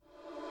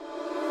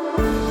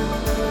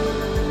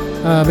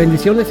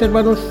Bendiciones,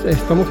 hermanos.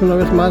 Estamos una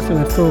vez más en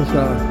estos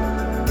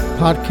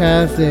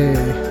podcasts de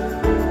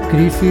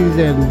crisis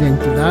de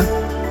identidad.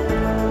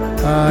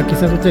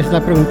 Quizás usted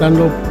está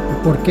preguntando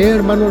por qué,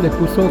 hermano, le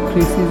puso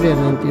crisis de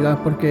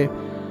identidad. Porque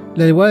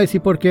le voy a decir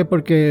por qué.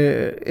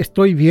 Porque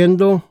estoy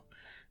viendo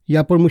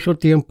ya por mucho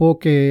tiempo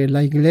que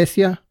la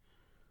iglesia,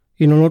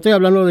 y no estoy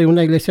hablando de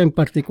una iglesia en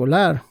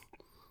particular,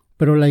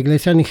 pero la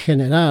iglesia en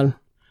general,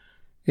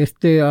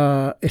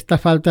 esta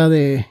falta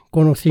de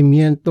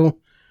conocimiento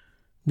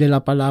de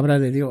la palabra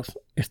de Dios.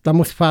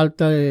 Estamos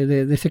falta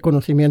de ese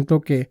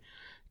conocimiento que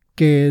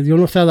Dios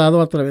nos ha dado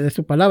a través de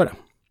su palabra.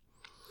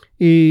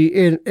 Y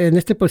en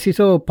este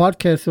preciso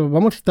podcast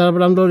vamos a estar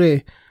hablando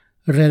de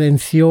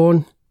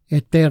redención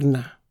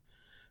eterna.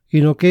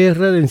 ¿Y no qué es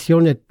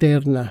redención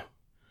eterna?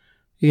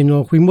 Y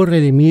nos fuimos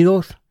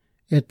redimidos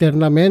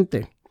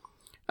eternamente.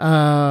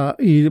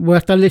 Y voy a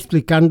estarle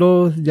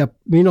explicando,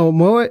 me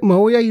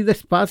voy a ir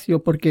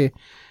despacio porque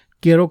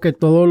quiero que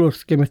todos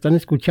los que me están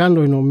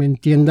escuchando me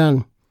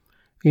entiendan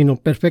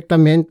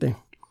perfectamente.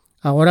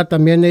 Ahora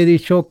también he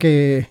dicho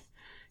que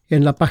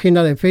en la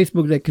página de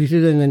Facebook de Crisis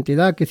de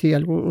Identidad, que si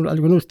alguno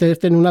de ustedes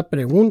tiene una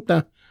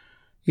pregunta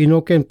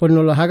que pues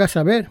nos las haga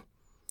saber.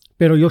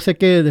 Pero yo sé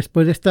que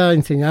después de esta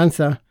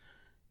enseñanzas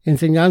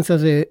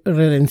de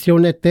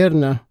redención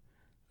eterna,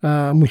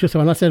 muchos se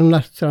van a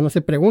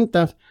hacer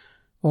preguntas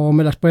o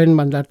me las pueden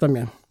mandar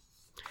también.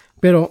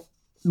 Pero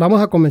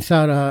vamos a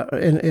comenzar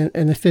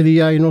en este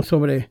día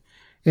sobre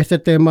este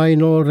tema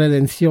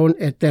redención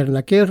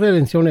eterna. ¿Qué es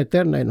redención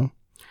eterna?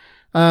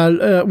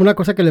 Una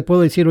cosa que le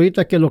puedo decir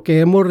ahorita, que lo que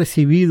hemos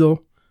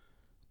recibido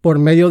por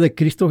medio de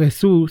Cristo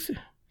Jesús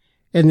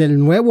en el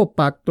nuevo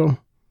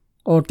pacto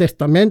o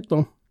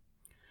testamento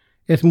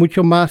es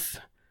mucho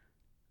más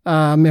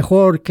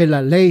mejor que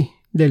la ley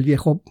del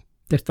viejo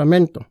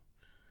testamento.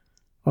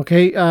 ¿Ok?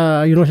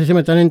 Yo no sé si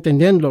me están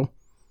entendiendo.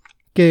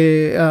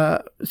 Que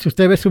si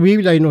usted ve su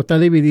Biblia y no está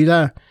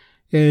dividida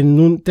en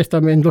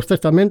dos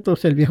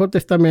testamentos, el Viejo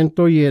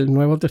Testamento y el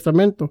Nuevo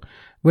Testamento.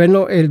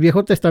 Bueno, el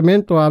Viejo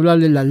Testamento habla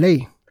de la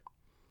ley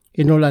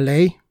y no la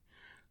ley,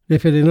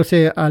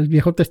 refiriéndose al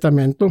Viejo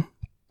Testamento.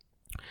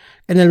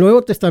 En el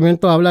Nuevo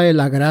Testamento habla de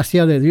la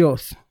gracia de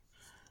Dios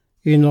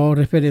y no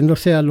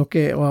refiriéndose a lo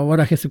que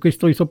ahora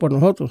Jesucristo hizo por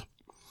nosotros.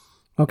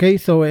 Ok,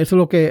 eso es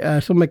a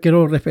eso me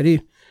quiero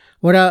referir.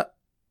 Ahora,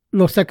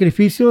 los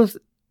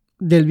sacrificios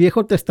del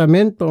Viejo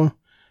Testamento,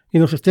 y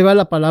nos usted va a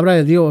la palabra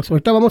de Dios.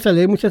 Ahorita vamos a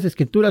leer muchas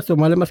escrituras,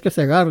 tomarle más que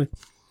se agarre.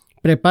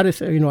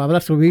 Prepárese,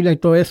 abra su Biblia y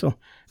todo eso.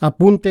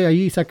 Apunte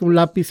ahí, saque un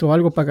lápiz o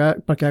algo para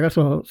que haga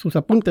sus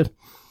apuntes.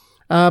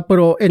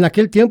 Pero en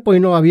aquel tiempo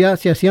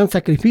se hacían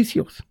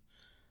sacrificios.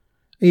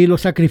 Y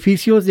los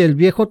sacrificios del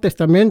Viejo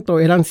Testamento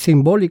eran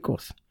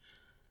simbólicos.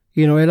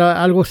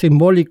 Era algo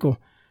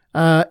simbólico.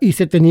 Y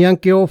se tenían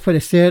que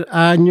ofrecer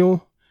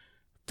año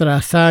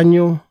tras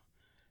año,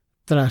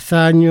 tras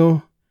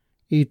año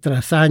y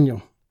tras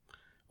año.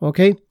 ¿Ok?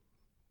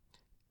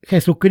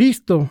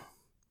 Jesucristo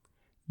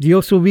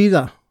dio su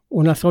vida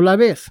una sola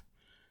vez.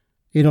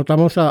 Y no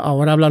estamos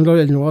ahora hablando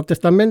del Nuevo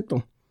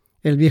Testamento.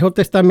 El Viejo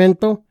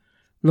Testamento,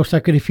 los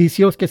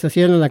sacrificios que se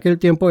hacían en aquel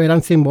tiempo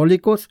eran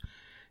simbólicos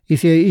y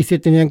se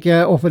tenían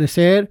que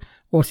ofrecer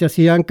o se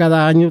hacían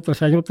cada año,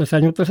 tras año, tras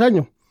año, tras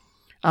año.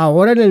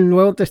 Ahora en el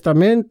Nuevo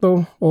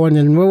Testamento o en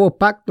el Nuevo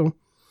Pacto,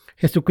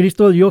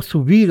 Jesucristo dio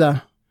su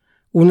vida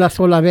una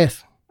sola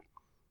vez.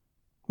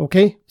 ¿Ok?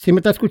 ¿Sí me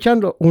está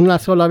escuchando? Una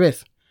sola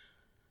vez.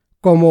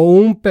 Como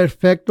un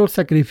perfecto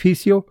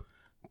sacrificio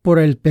por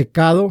el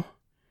pecado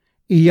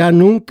y ya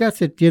nunca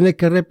se tiene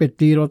que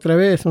repetir otra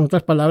vez. En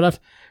otras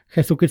palabras,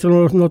 Jesucristo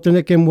no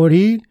tiene que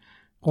morir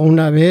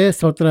una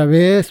vez, otra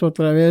vez,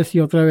 otra vez y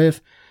otra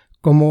vez,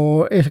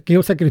 como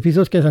aquellos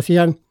sacrificios que se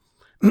hacían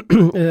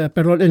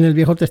en el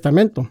Viejo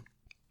Testamento.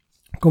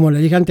 Como le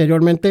dije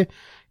anteriormente,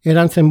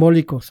 eran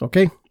simbólicos. ¿Ok?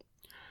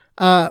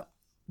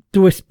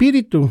 Tu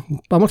espíritu,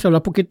 vamos a hablar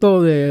un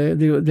poquito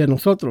de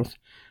nosotros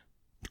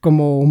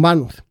como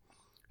humanos.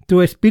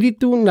 Tu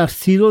espíritu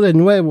nacido de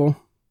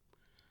nuevo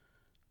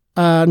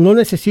no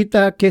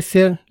necesita que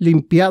ser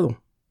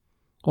limpiado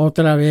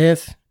otra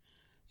vez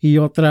y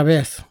otra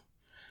vez.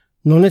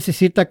 No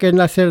necesita que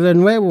nacer de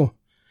nuevo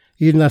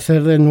y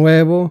nacer de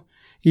nuevo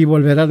y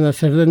volver a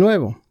nacer de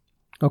nuevo.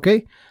 ¿Ok?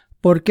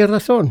 ¿Por qué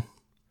razón?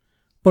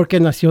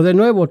 Porque nació de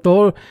nuevo.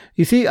 Todo.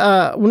 Y sí,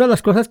 una de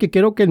las cosas que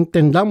quiero que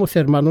entendamos,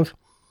 hermanos,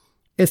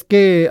 es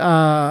que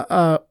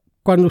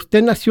cuando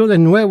usted nació de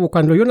nuevo,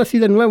 cuando yo nací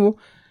de nuevo,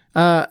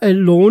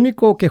 lo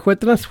único que fue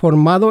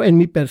transformado en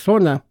mi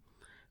persona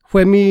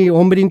fue mi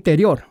hombre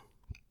interior.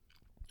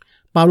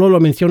 Pablo lo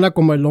menciona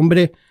como el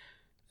hombre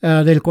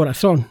del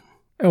corazón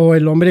o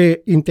el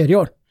hombre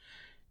interior.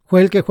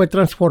 Fue el que fue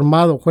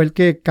transformado, fue el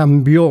que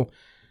cambió.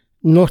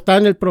 No está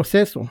en el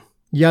proceso.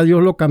 Ya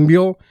Dios lo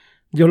cambió,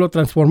 Dios lo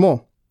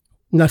transformó.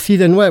 Nací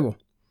de nuevo.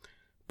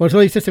 Por eso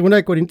dice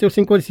 2 Corintios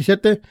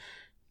 5:17,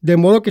 de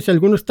modo que si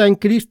alguno está en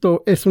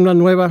Cristo, es una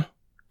nueva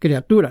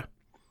criatura.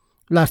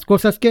 Las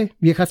cosas que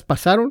viejas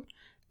pasaron,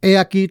 he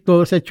aquí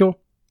todo es hecho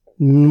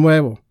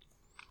nuevo.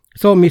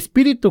 Mi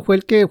espíritu fue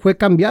el que fue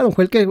cambiado,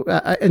 fue el que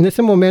en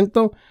ese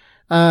momento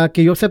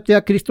que yo acepté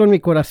a Cristo en mi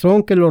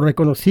corazón, que lo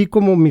reconocí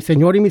como mi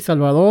Señor y mi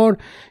Salvador,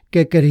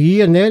 que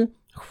creí en Él,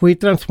 fui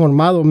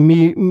transformado.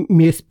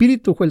 Mi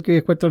espíritu fue el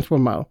que fue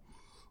transformado,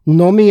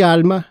 no mi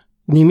alma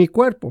ni mi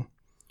cuerpo.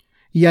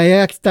 Y ahí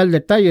está el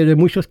detalle de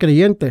muchos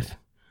creyentes,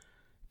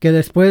 que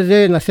después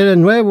de nacer de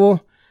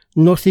nuevo,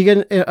 no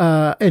siguen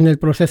en el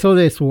proceso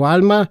de su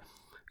alma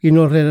y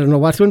no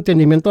renovar su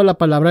entendimiento de la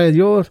palabra de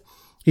Dios.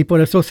 Y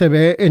por eso se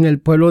ve en el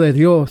pueblo de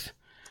Dios,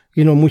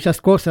 y no muchas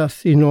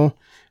cosas, y no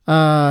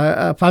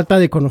falta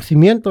de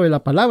conocimiento de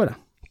la palabra.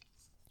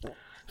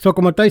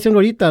 Como está diciendo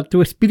ahorita,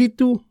 tu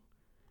espíritu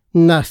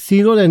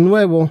nacido de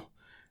nuevo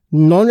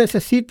no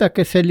necesita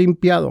que sea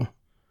limpiado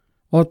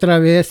otra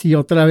vez y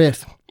otra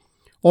vez,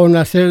 o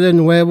nacer de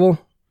nuevo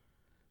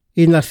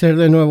y nacer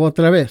de nuevo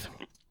otra vez.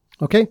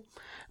 ¿Ok?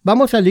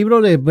 Vamos al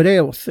libro de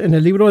Hebreos. En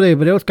el libro de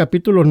Hebreos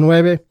capítulo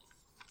 9,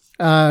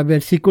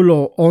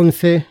 versículo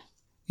 11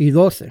 y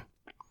 12.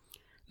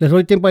 Les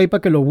doy tiempo ahí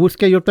para que lo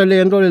busque. Yo estoy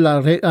leyendo de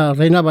la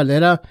Reina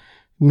Valera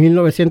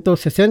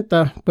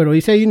 1960, pero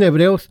dice ahí en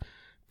Hebreos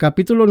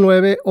capítulo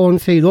 9,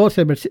 11 y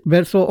 12,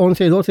 verso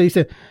 11 y 12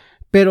 dice: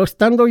 pero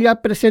estando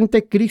ya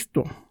presente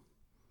Cristo,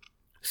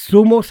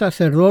 sumo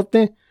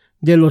sacerdote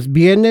de los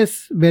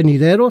bienes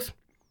venideros,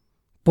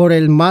 por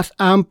el más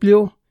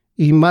amplio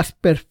y más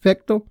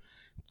perfecto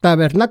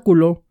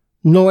tabernáculo,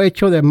 no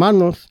hecho de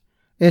manos,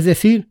 es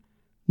decir,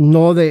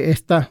 no de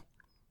esta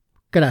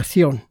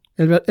creación.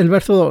 El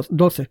verso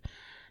 12.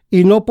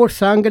 Y no por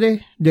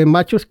sangre de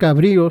machos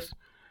cabríos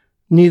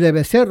ni de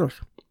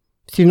becerros,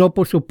 sino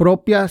por su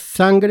propia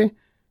sangre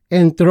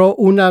entró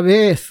una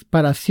vez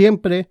para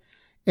siempre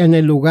en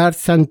el lugar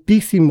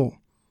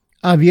santísimo,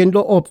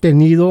 habiendo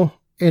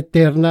obtenido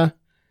eterna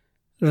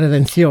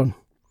redención.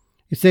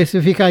 Y usted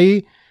se fija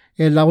ahí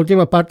en la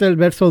última parte del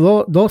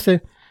verso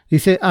 12,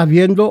 dice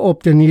habiendo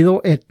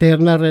obtenido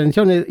eterna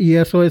redención, y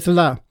eso es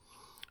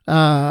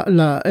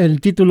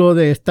el título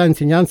de esta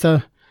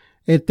enseñanza,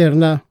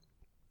 eterna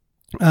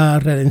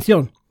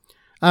redención.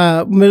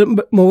 Me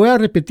voy a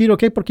repetir,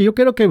 ¿ok? Porque yo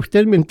quiero que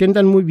ustedes me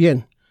entiendan muy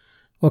bien,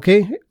 ¿ok?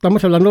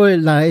 Estamos hablando de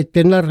la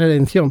eterna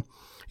redención.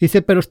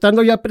 Dice, pero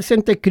estando ya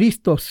presente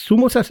Cristo,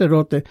 sumo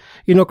sacerdote,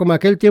 y no como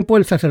aquel tiempo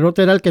el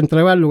sacerdote era el que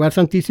entraba al lugar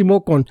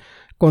santísimo con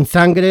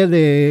sangre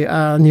de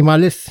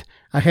animales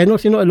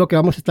ajenos, sino es lo que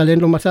vamos a estar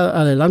leyendo más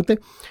adelante.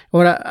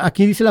 Ahora,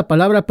 aquí dice la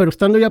palabra, pero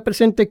estando ya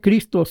presente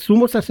Cristo,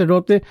 sumo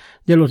sacerdote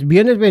de los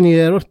bienes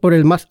venideros, por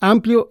el más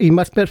amplio y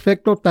más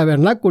perfecto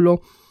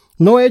tabernáculo,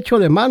 no hecho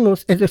de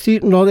manos, es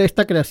decir, no de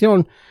esta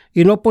creación,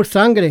 y no por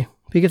sangre,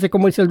 fíjese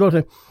cómo dice el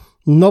 12,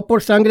 no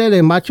por sangre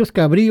de machos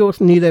cabríos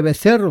ni de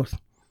becerros,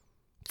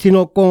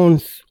 sino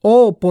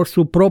por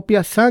su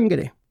propia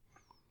sangre.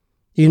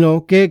 Y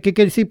no, ¿qué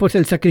quiere decir? Pues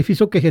el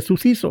sacrificio que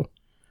Jesús hizo.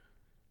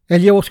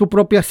 Él llevó su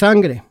propia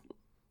sangre.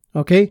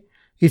 ¿Ok?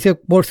 Dice,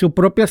 por su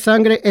propia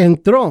sangre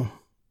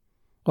entró.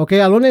 ¿Ok?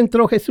 ¿A dónde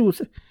entró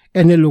Jesús?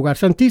 En el lugar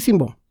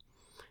santísimo.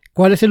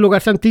 ¿Cuál es el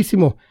lugar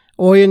santísimo?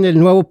 Hoy en el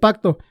nuevo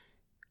pacto.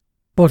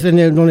 Pues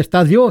donde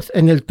está Dios,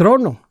 en el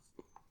trono.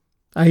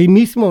 Ahí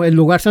mismo, el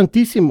lugar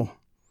santísimo.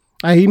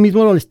 Ahí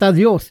mismo donde está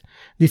Dios.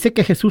 Dice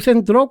que Jesús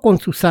entró con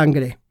su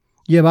sangre.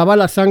 Llevaba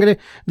la sangre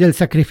del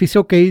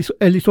sacrificio que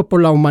Él hizo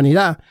por la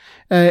humanidad.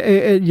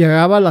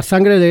 Llegaba la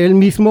sangre de Él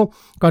mismo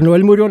cuando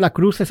Él murió en la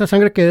cruz. Esa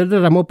sangre que Él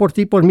derramó por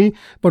ti, por mí,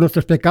 por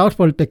nuestros pecados,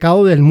 por el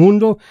pecado del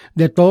mundo,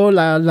 de todos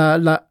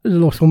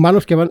los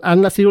humanos que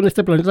han nacido en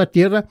este planeta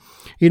Tierra.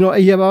 Y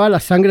llevaba la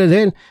sangre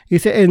de Él. Y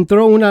se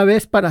entró una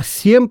vez para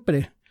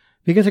siempre.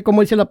 Fíjense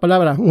cómo dice la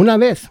palabra. Una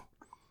vez.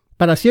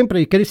 Para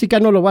siempre. Y quiere decir que ya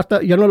no lo va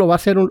a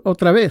hacer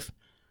otra vez.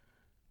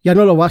 Ya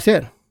no lo va a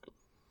hacer.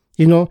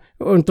 Y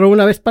entró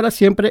una vez para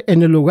siempre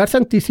en el lugar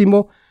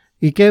santísimo.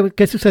 ¿Y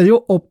qué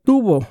sucedió?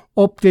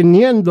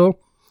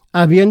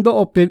 Habiendo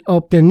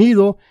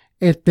obtenido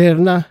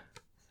eterna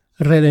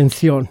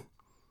redención.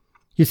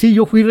 Y sí,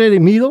 yo fui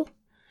redimido.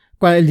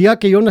 El día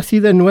que yo nací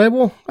de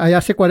nuevo, allá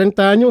hace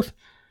 40 años,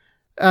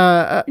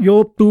 yo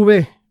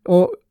obtuve,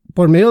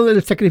 por medio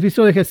del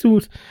sacrificio de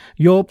Jesús,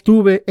 yo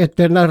obtuve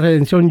eterna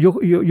redención.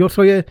 Yo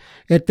soy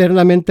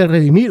eternamente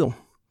redimido.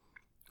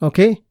 ¿Ok?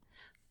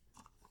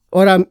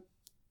 Ahora,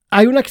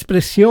 hay una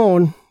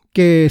expresión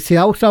que se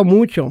ha usado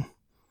mucho.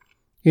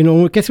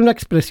 ¿Qué es una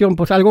expresión?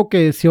 Pues algo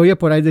que se oye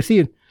por ahí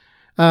decir.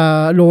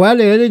 Lo voy a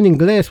leer en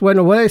inglés.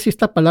 Bueno, voy a decir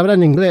esta palabra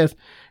en inglés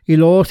y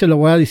luego se lo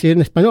voy a decir en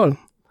español.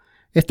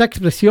 Esta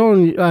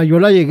expresión yo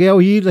la llegué a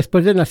oír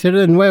después de nacer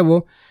de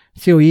nuevo.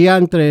 Se oía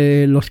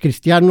entre los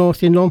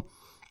cristianos,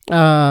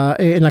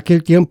 en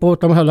aquel tiempo,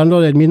 estamos hablando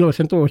del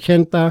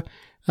 1980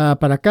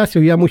 para acá, se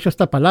oía mucho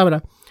esta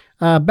palabra.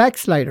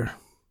 Backslider,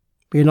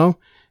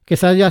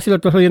 quizás ya si lo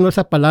estás oyendo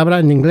esa palabra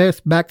en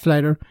inglés,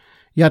 backslider,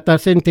 ya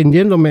estás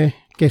entendiéndome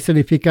qué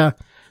significa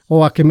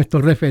o a qué me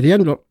estoy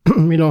refiriendo.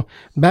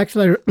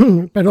 Backslider,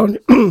 perdón,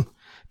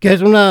 que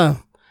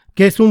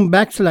es un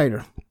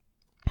backslider,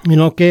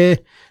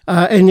 que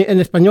en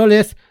español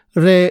es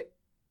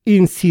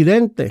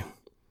reincidente.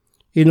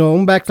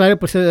 Un backslider,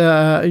 pues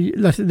la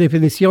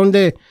definición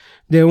de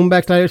de un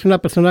backslider es una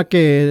persona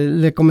que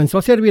le comenzó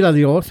a servir a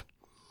Dios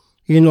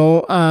y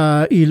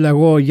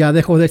luego ya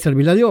dejó de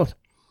servir a Dios.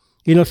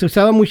 Y nos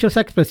usaba mucho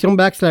esa expresión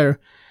backslider.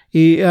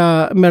 Y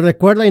me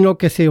recuerda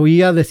que se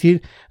oía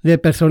decir de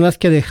personas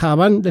que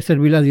dejaban de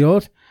servir a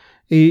Dios.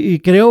 Y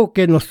creo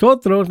que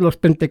nosotros, los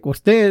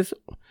pentecostés,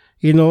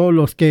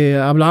 los que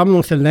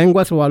hablamos en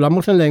lenguas o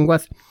hablamos en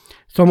lenguas,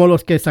 somos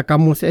los que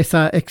sacamos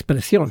esa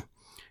expresión.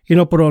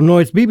 Pero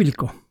no es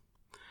bíblico.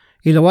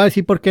 Y le voy a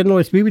decir por qué no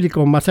es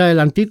bíblico más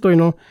adelantito,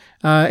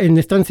 en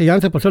esta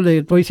enseñanza. Por eso le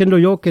estoy diciendo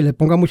yo que le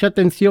ponga mucha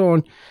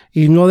atención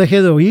y no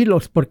deje de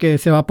oírlos porque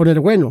se va a poner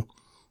bueno.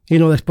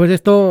 Después de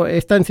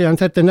esta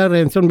enseñanza de eterna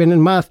redención vienen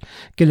más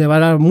que le va a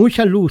dar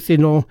mucha luz,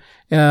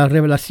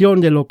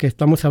 revelación de lo que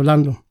estamos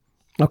hablando.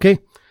 ¿Ok?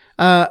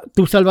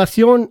 Tu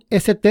salvación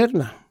es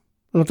eterna.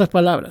 En otras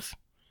palabras,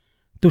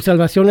 tu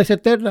salvación es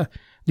eterna.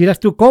 Dirás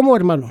tú, ¿cómo,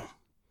 hermano?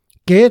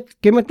 ¿Qué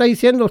me está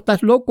diciendo?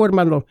 ¿Estás loco,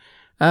 hermano?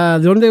 ¿De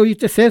dónde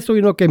oíste eso?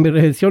 Que mi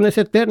redención es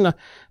eterna.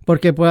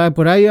 Porque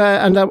por ahí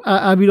ha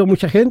habido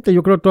mucha gente,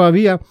 yo creo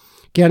todavía,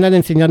 que andan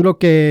enseñando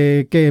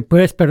que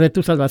puedes perder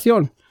tu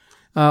salvación.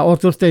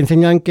 Otros te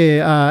enseñan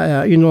que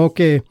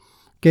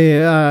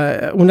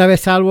una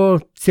vez salvo,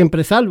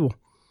 siempre salvo.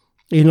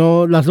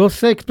 Las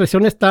dos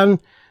expresiones están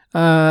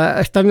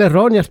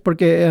erróneas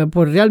porque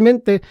pues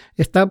realmente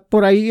está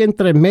por ahí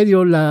entre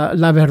medio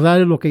la verdad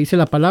de lo que dice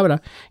la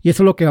palabra. Y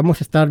eso es lo que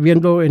vamos a estar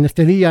viendo en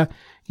este día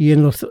y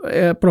en los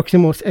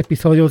próximos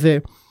episodios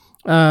de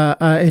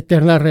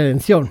Eterna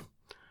Redención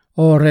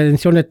o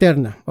Redención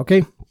Eterna. ¿Ok?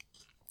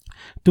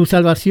 Tu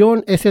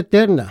salvación es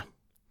eterna.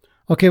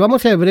 Ok,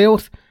 vamos a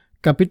Hebreos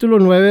capítulo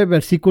 9,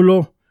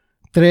 versículo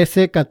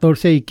 13,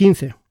 14 y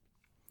 15.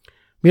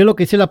 Mira lo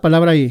que dice la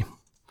palabra ahí.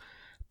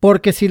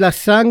 Porque si la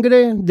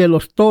sangre de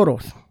los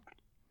toros,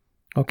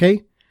 ¿ok?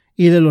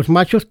 Y de los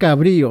machos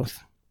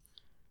cabríos,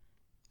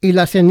 y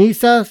las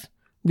cenizas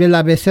de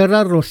la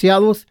becerra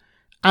rociados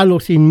a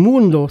los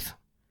inmundos.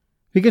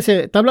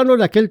 Fíjese, está hablando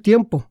de aquel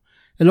tiempo.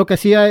 Es lo que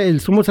hacía el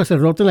sumo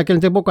sacerdote en aquel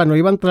tiempo cuando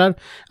iba a entrar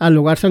al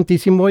lugar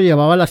santísimo,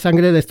 llevaba la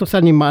sangre de estos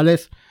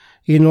animales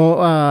y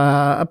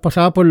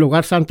pasaba por el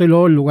lugar santo y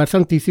luego el lugar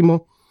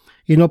santísimo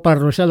para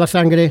rociar la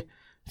sangre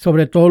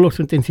sobre todos los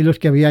utensilios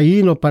que había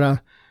ahí,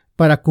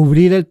 para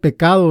cubrir el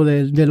pecado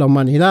de la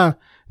humanidad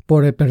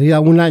por perdida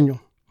un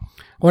año.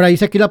 Ahora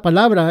dice aquí la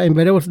palabra en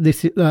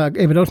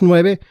Hebreos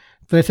 9,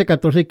 13,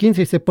 14 y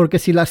 15, dice, porque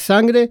si la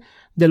sangre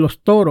de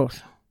los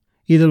toros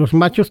y de los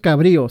machos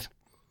cabríos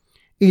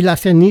y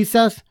las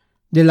cenizas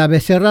de la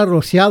becerra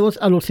rociados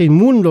a los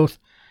inmundos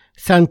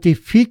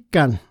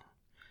santifican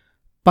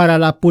para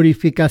la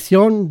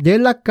purificación de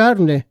la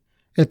carne,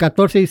 el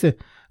 14 dice,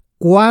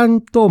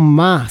 ¿cuánto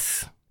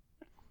más?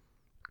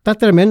 Está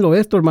tremendo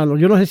esto, hermano.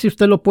 Yo no sé si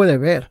usted lo puede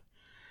ver.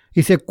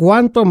 Dice,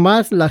 ¿cuánto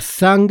más la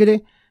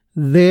sangre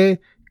de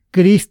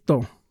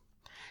Cristo,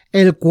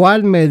 el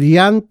cual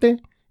mediante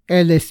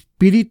el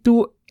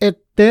Espíritu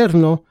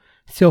eterno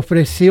se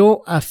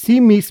ofreció a sí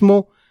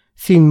mismo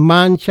sin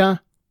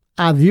mancha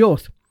a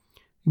Dios?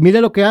 Mire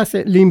lo que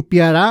hace.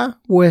 Limpiará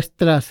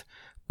vuestras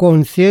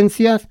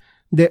conciencias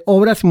de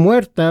obras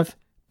muertas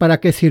para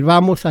que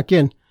sirvamos ¿a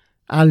quién?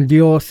 Al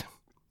Dios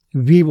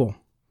vivo.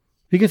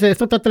 Fíjese,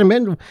 esto está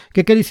tremendo.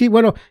 ¿Qué quiere decir?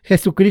 Bueno,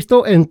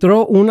 Jesucristo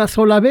entró una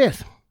sola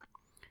vez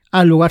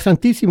al lugar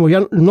santísimo.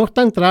 Ya no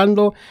está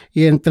entrando,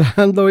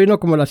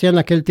 como lo hacía en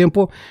aquel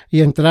tiempo,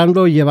 y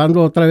entrando y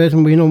llevando otra vez,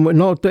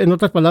 no, en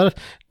otras palabras,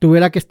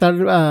 tuviera que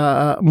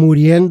estar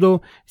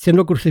muriendo,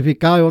 siendo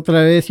crucificado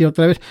otra vez y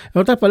otra vez.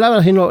 En otras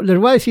palabras, les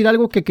voy a decir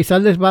algo que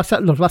quizás los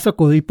va a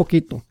sacudir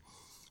poquito.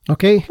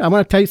 Okay, I'm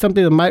going to tell you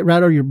something that might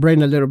rattle your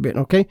brain a little bit,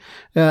 okay?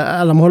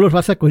 A lo mejor los va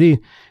a sacudir.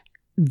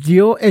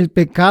 El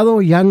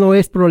pecado ya no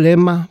es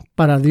problema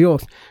para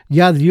Dios.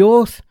 Ya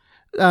Dios,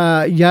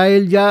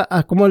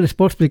 ¿cómo les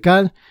puedo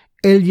explicar?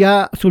 Él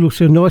ya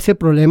solucionó ese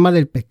problema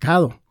del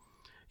pecado.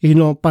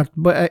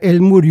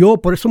 Él murió,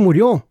 por eso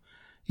murió.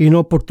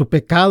 Por tu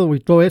pecado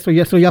y todo eso. Y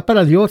eso ya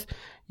para Dios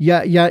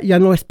ya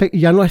no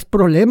es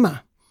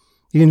problema.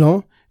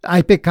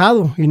 Hay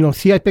pecado,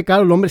 sí hay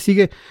pecado, el hombre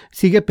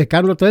sigue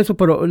pecando, todo eso,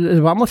 pero les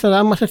vamos a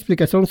dar más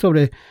explicación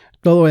sobre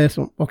todo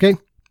eso, ¿ok?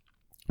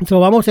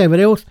 Vamos a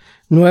Hebreos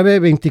 9,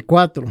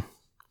 24.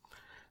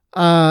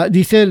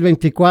 Dice el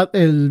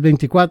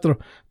 24,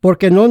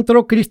 porque no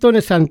entró Cristo en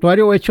el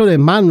santuario hecho de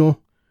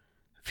mano,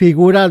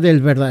 figura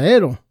del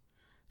verdadero,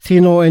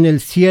 sino en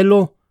el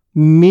cielo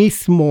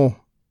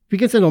mismo.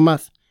 Fíjense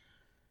nomás,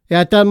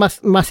 ya está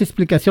más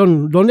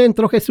explicación. ¿Dónde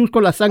entró Jesús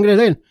con la sangre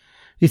de él?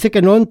 Dice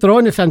que no entró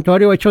en el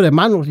santuario hecho de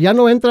manos. Ya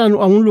no entra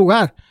a un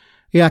lugar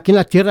aquí en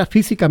la tierra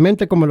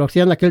físicamente como lo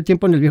hacían en aquel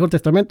tiempo en el Viejo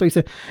Testamento.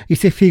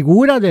 Dice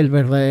figura del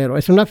verdadero.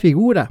 Es una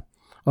figura,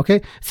 ¿ok?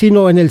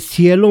 Sino en el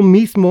cielo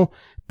mismo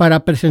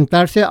para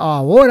presentarse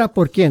ahora,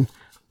 ¿por quién?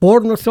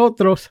 Por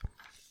nosotros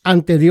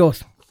ante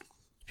Dios.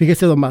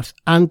 Fíjese nomás,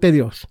 ante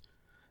Dios.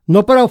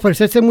 No para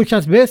ofrecerse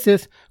muchas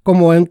veces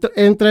como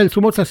entra el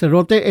sumo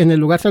sacerdote en el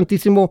lugar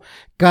santísimo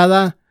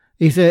cada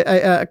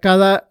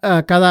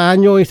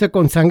año,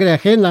 con sangre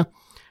ajena.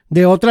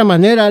 De otra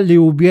manera, le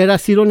hubiera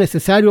sido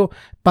necesario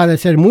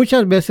padecer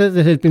muchas veces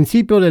desde el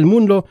principio del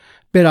mundo,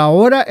 pero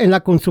ahora en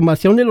la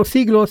consumación de los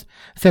siglos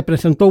se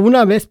presentó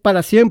una vez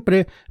para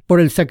siempre por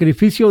el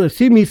sacrificio de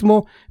sí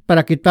mismo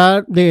para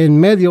quitar de en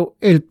medio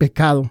el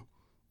pecado.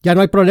 Ya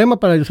no hay problema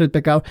para Dios el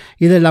pecado.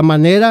 Y de la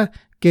manera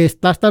que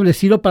está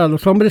establecido para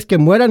los hombres que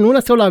mueran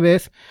una sola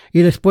vez y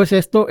después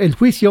el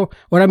juicio.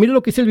 Ahora mire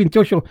lo que dice el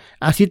 28.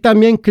 Así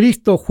también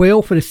Cristo fue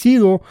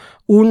ofrecido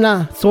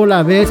una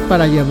sola vez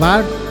para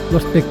llevar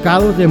los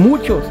pecados de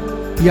muchos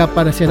y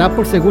aparecerá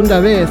por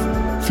segunda vez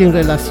sin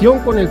relación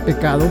con el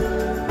pecado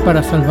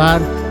para salvar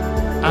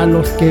a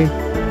los que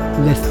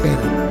le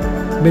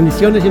esperan.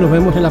 Bendiciones y nos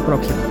vemos en la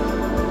próxima.